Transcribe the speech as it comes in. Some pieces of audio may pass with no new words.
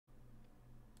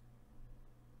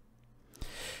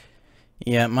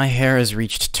Yeah, my hair has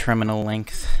reached terminal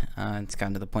length. It's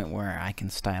gotten to the point where I can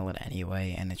style it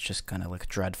anyway, and it's just gonna look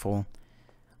dreadful.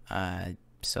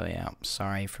 So yeah,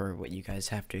 sorry for what you guys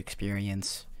have to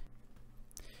experience.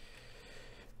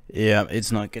 Yeah,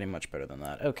 it's not getting much better than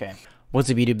that. Okay. What's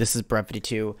up, YouTube? This is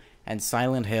Brett52, and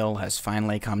Silent Hill has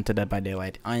finally come to Dead by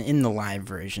Daylight in the live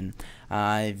version.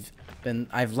 I've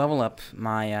leveled up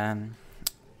my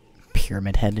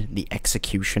Pyramid Head, the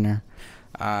Executioner,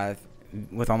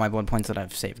 with all my blood points that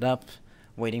I've saved up,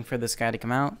 waiting for this guy to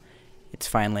come out. It's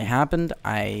finally happened.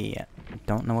 I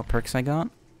don't know what perks I got.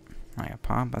 I got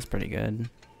Pop. That's pretty good.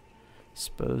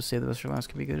 Suppose Save the Best for Last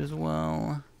could be good as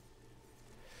well.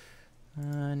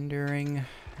 Enduring,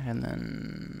 and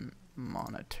then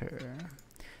Monitor.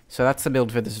 So that's the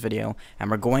build for this video, and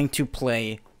we're going to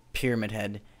play Pyramid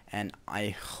Head, and I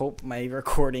hope my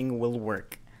recording will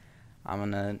work. I'm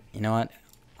gonna, you know what?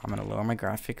 I'm gonna lower my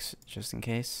graphics just in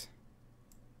case.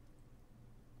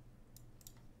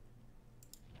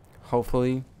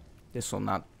 Hopefully, this will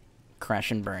not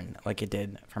crash and burn like it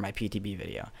did for my PTB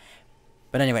video.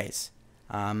 But anyways,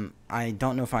 I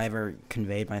don't know if I ever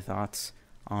conveyed my thoughts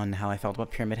on how I felt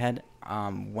about Pyramid Head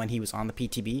when he was on the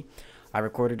PTB. I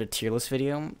recorded a tier list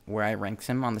video where I ranked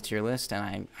him on the tier list,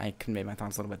 and I conveyed my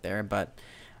thoughts a little bit there, but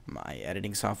my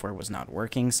editing software was not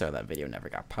working, so that video never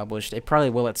got published. It probably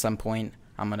will at some point.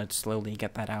 I'm going to slowly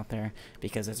get that out there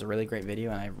because it's a really great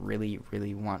video, and I really,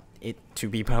 really want it to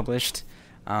be published.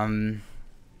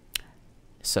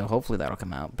 So hopefully that'll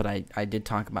come out, but I did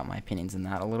talk about my opinions in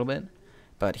that a little bit.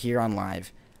 But here on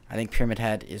live, I think Pyramid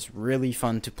Head is really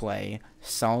fun to play,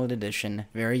 solid addition,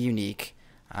 very unique,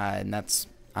 and that's,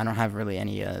 I don't have really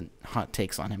any hot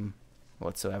takes on him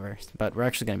whatsoever. But we're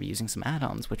actually going to be using some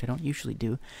add-ons, which I don't usually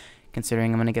do,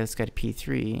 considering I'm going to get this guy to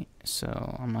P3,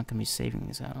 so I'm not going to be saving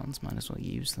these add-ons, might as well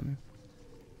use them.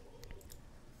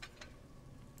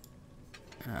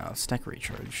 Stack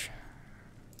Recharge.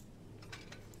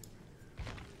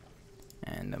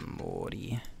 And a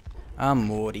Morty.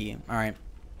 Alright.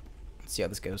 Let's see how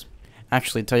this goes.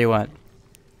 Actually, tell you what.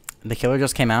 The killer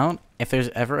just came out. If there's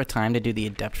ever a time to do the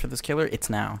adept for this killer, it's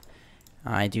now.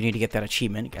 I do need to get that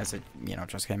achievement because it,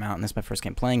 just came out, and this is my first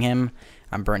game playing him.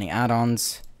 I'm burning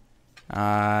add-ons.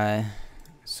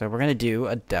 So we're gonna do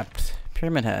adept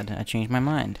Pyramid Head. I changed my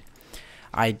mind.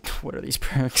 What are these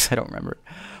perks? I don't remember.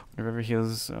 Whatever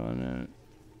heals.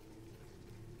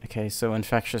 Okay, so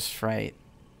infectious fright.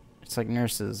 It's like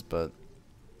nurses, but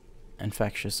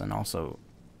infectious and also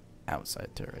outside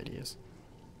terror radius.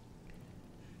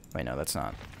 Wait, no, that's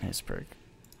not his perk.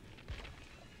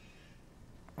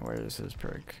 Where is his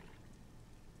perk?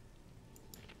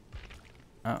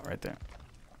 Oh, right there.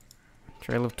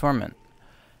 Trail of Torment.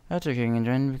 After King and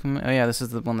Giant become. Oh yeah, this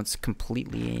is the one that's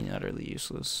completely and utterly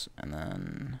useless. And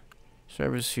then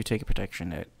servers who take a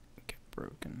protection hit get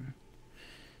broken.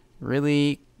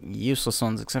 Really useless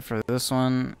ones, except for this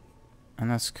one. And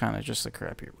that's kind of just the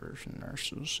crappier version,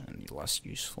 nurses, and the less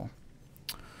useful.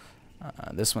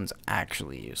 This one's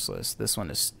actually useless. This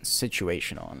one is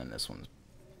situational, and then this one's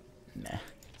meh.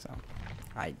 So,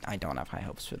 I don't have high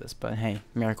hopes for this, but hey,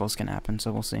 miracles can happen,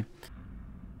 so we'll see.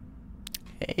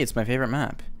 Hey, it's my favorite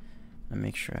map. I'll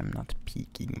make sure I'm not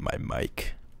peeking my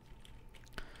mic.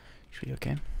 Should be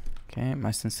okay. Okay,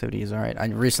 my sensitivity is alright. I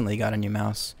recently got a new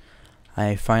mouse.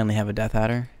 I finally have a Death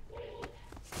Adder.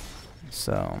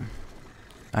 So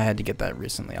I had to get that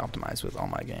recently optimized with all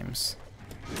my games.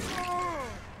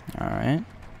 Alright.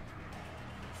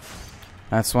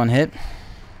 That's one hit.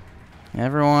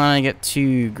 Never want to get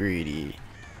too greedy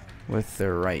with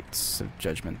the rights of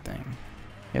judgment thing.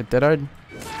 Yeah, Deadard.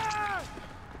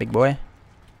 Big boy.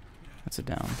 That's it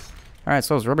down. Alright,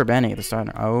 so I was rubber banding at the start.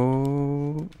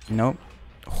 Oh, nope.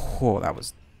 Oh, that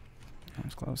was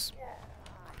close.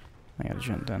 I got a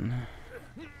jump done.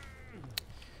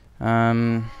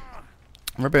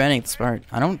 Rubber banding at the start.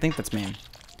 I don't think that's me.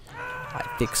 I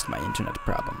fixed my internet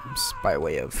problems by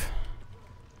way of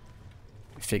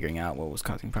figuring out what was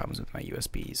causing problems with my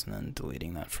USBs and then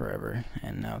deleting that forever.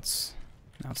 And now it's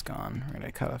gone. We're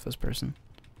gonna cut off this person.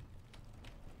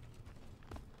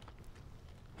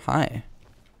 Hi.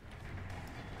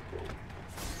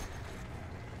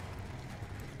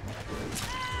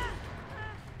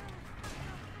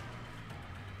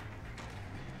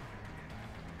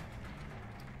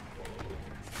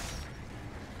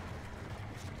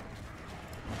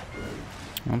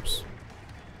 Oops.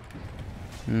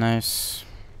 Nice.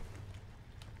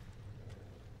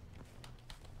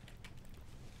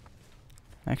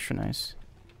 Extra nice.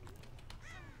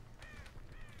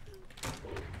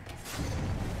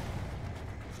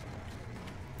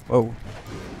 Whoa.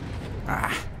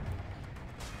 Ah.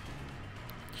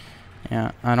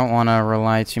 Yeah, I don't want to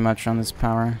rely too much on this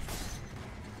power.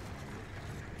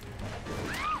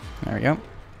 There we go.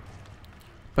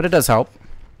 But it does help.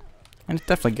 And it's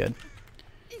definitely good.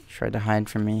 Tried to hide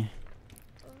from me.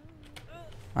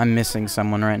 I'm missing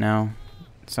someone right now.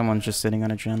 Someone's just sitting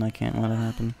on a gen. I can't let it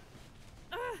happen.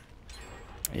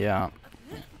 Yeah.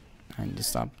 I need to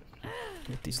stop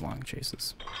with these long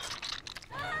chases.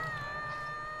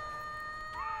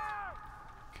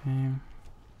 Okay.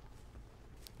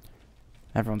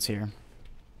 Everyone's here.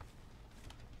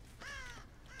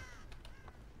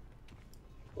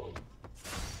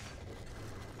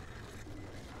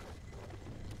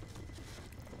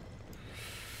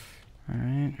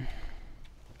 Alright.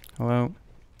 Hello.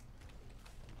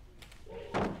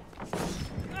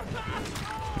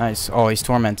 Nice. Oh, he's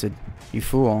tormented. You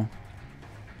fool.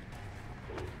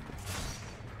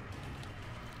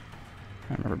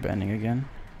 I remember bending again.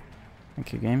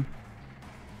 Thank you, game.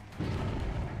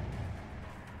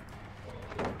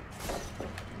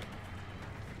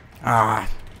 Ah.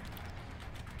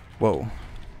 Whoa.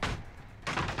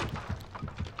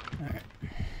 Alright.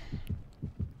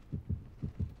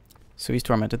 So he's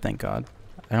tormented, thank God.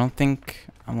 I don't think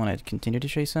I want to continue to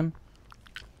chase him.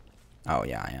 Oh,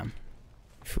 yeah, I am.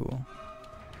 Fool.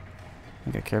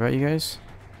 Think I care about you guys?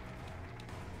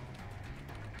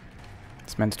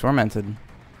 This man's tormented.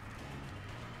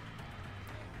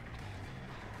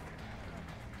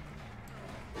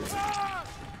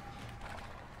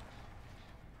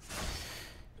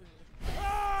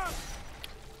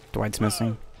 Dwight's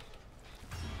missing.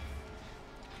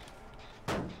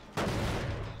 I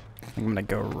think I'm gonna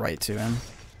go right to him.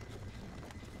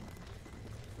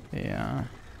 Yeah.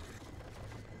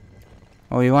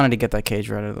 Well, we wanted to get that cage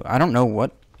right out of the... I don't know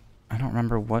what... I don't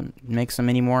remember what makes a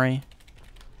mini-Mori.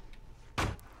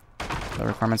 The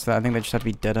requirements that I think they just have to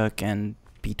be dead hook and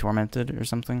be tormented or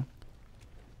something.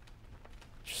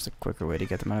 Just a quicker way to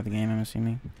get them out of the game, I'm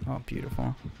assuming. Oh,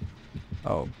 beautiful.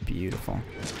 Oh, beautiful.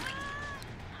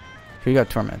 Who got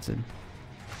tormented?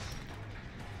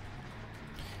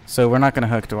 So we're not gonna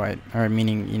hook Dwight, or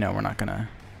meaning, you know, we're not gonna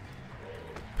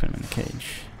put him in the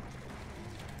cage.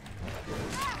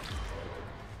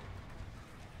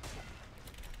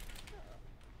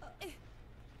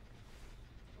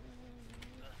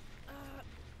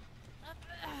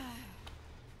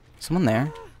 Someone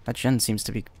there? That gen seems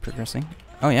to be progressing.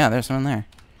 Oh yeah, there's someone there.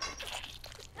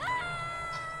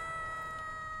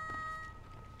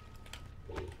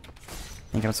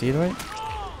 Think I don't see you, Dwight?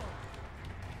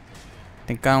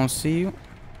 Think I don't see you?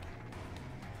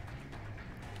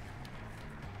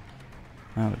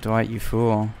 Oh, Dwight, you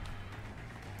fool.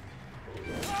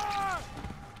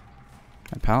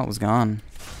 My pallet was gone.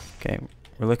 Okay,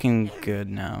 we're looking good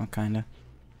now, kinda.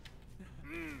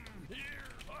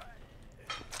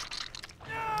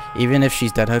 Even if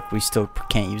she's dead hook, we still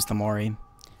can't use the Mori.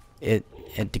 It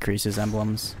decreases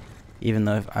emblems. Even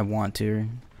though if I want to.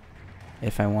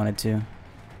 If I wanted to.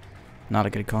 Not a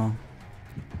good call.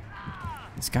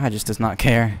 This guy just does not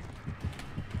care.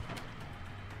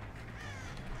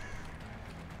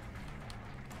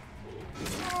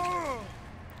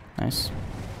 Nice.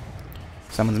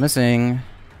 Someone's missing.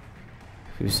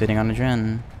 Who's sitting on a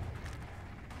gen?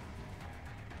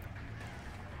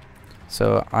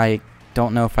 So I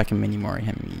don't know if I can mini-Mori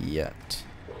him yet.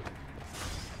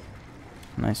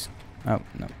 Nice. Oh,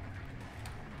 no.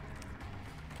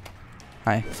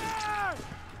 Hi.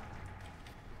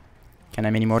 Can I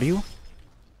mini-Mori you?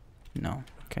 No.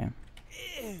 Okay.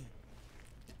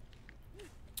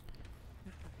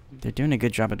 They're doing a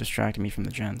good job of distracting me from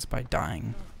the gens by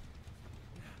dying.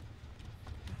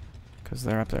 Because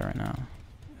they're up there right now.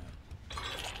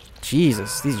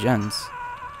 Jesus, these gens.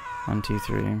 1, 2,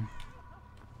 3.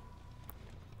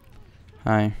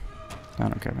 Hi. I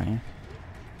don't care about you.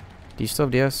 Do you still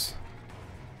have DS?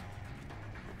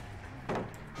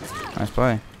 Nice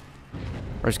play.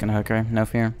 We're just gonna hook her, no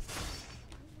fear.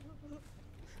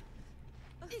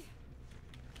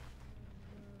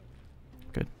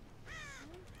 Good.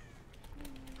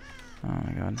 Oh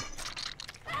my god.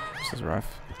 This is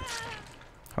rough.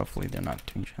 Hopefully they're not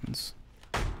doing gens.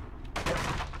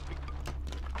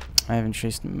 I haven't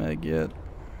chased Meg yet.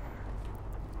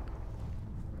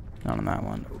 Not on that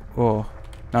one. Oh.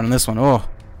 Not on this one. Oh.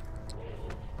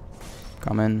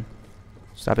 Come in.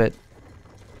 Stop it.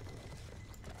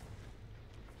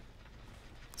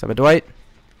 Stop it, Dwight.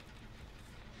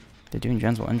 They're doing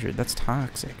gens while injured. That's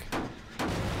toxic.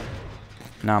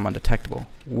 Now I'm undetectable.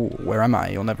 Ooh, where am I?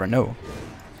 You'll never know.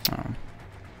 Oh.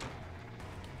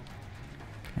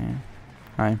 Okay.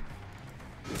 Hi.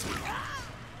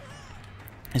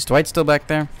 Is Dwight still back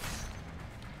there?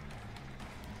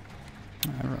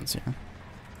 Oh, everyone's here.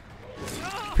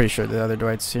 Pretty sure the other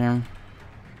Dwight's here.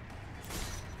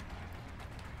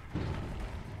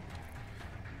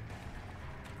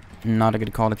 Not a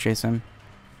good call to chase him.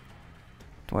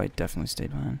 Dwight definitely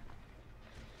stayed behind.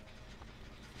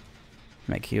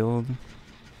 Meg healed.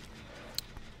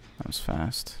 That was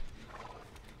fast.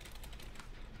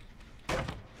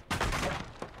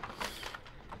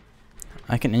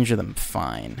 I can injure them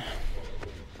fine.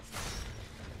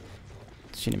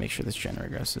 Just need to make sure this gen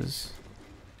regresses.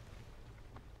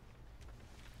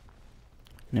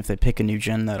 And if they pick a new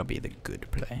gen, that'll be the good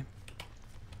play.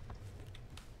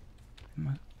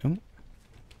 Oh.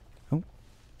 Oh.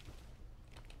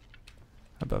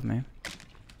 Above me.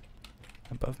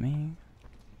 Above me.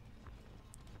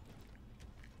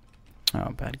 Oh,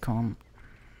 bad call.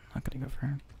 Not gonna go for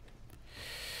her.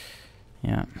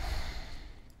 Yeah.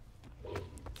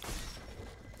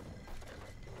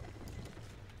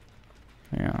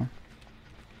 Yeah.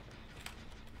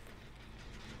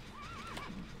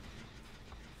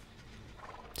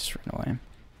 Just run away.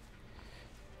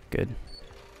 Good.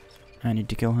 I need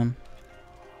to kill him.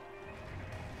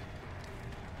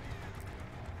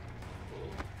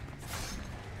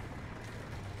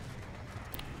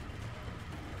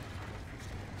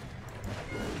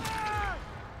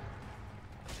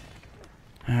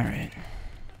 Alright.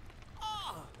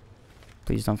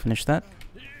 Please don't finish that.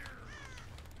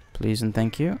 Please and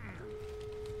thank you.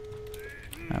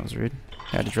 That was rude.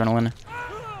 Had adrenaline.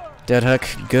 Dead hook.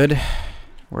 Good.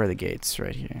 Where are the gates?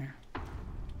 Right here.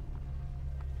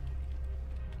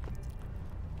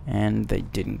 And they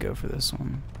didn't go for this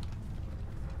one.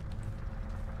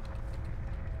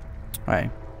 Why?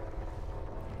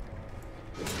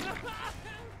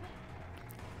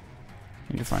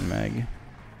 Need to find Meg.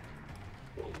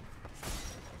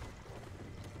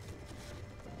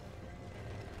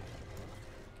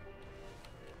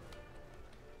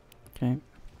 Okay.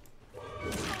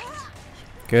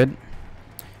 Good.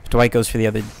 If Dwight goes for the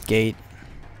other gate,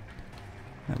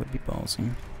 that would be ballsy.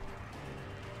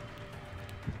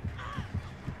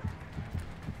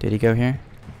 Did he go here?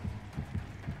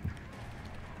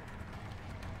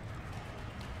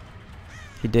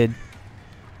 He did.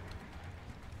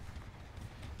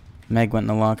 Meg went in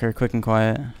the locker, quick and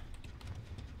quiet.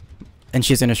 And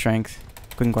she's inner strength.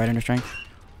 Quick and quiet inner strength.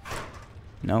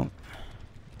 No.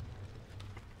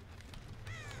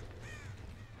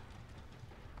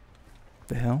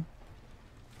 The hell?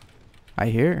 I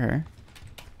hear her.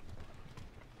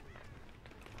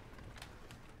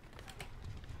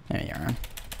 There you are.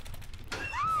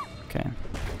 Okay.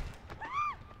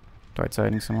 Dwight's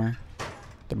hiding somewhere.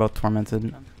 They're both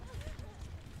tormented.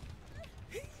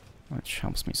 Which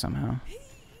helps me somehow.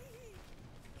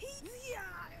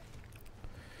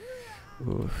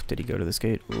 Oof. Did he go to this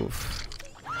gate? Oof.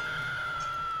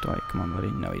 Dwight, come on,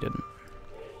 buddy. No, he didn't.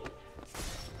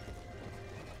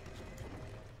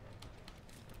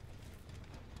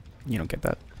 You don't get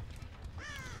that.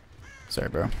 Sorry,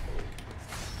 bro.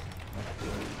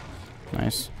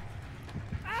 Nice.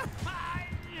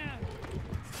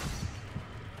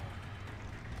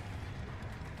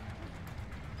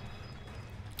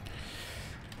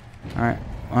 Alright.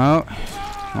 Well,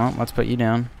 let's put you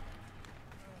down.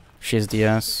 She has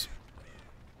DS.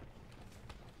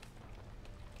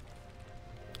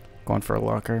 Going for a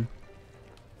locker.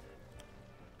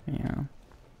 Yeah.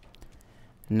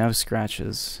 No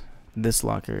scratches. This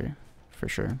locker, for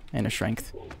sure. And a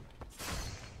strength.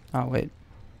 Oh, wait.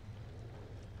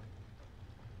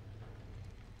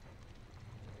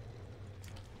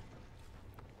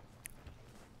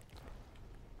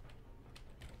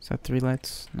 Is that 3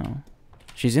 lights? No.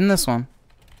 She's in this one.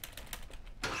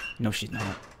 No, she's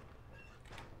not.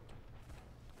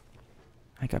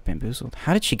 I got bamboozled.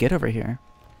 How did she get over here?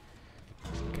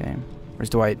 Okay. Where's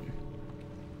Dwight?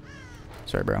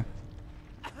 Sorry, bro.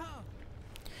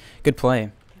 Good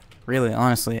play. Really,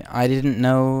 honestly. I didn't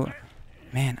know...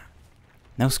 Man,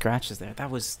 no scratches there.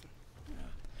 That was...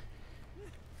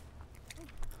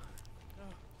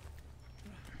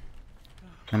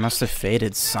 I must have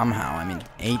faded somehow. I mean,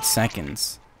 8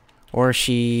 seconds. Or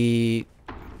she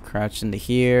crouched into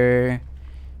here,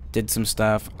 did some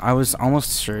stuff. I was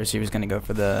almost sure she was going to go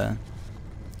for the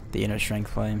inner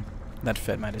strength play. That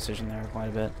fit my decision there quite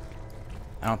a bit.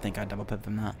 I don't think I double pipped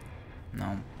him that.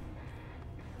 No.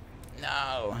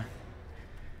 No.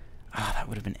 Ah, that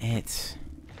would have been it.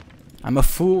 I'm a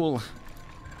fool.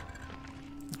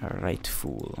 A right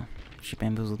fool. She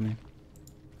bamboozled me.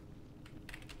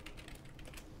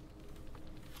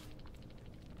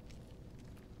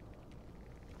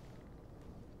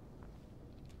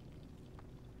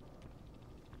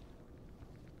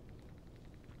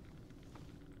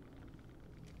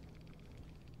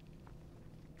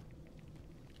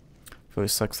 It really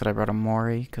sucks that I brought a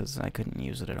Mori, because I couldn't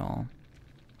use it at all.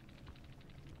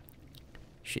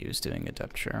 She was doing a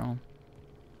depth Cheryl.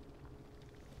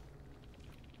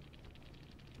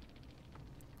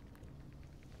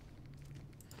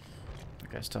 That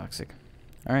guy's toxic.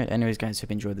 Alright, anyways guys, hope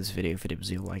you enjoyed this video. If it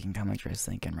was, leave a like and comment what you guys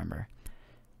think, and remember,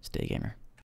 stay gamer.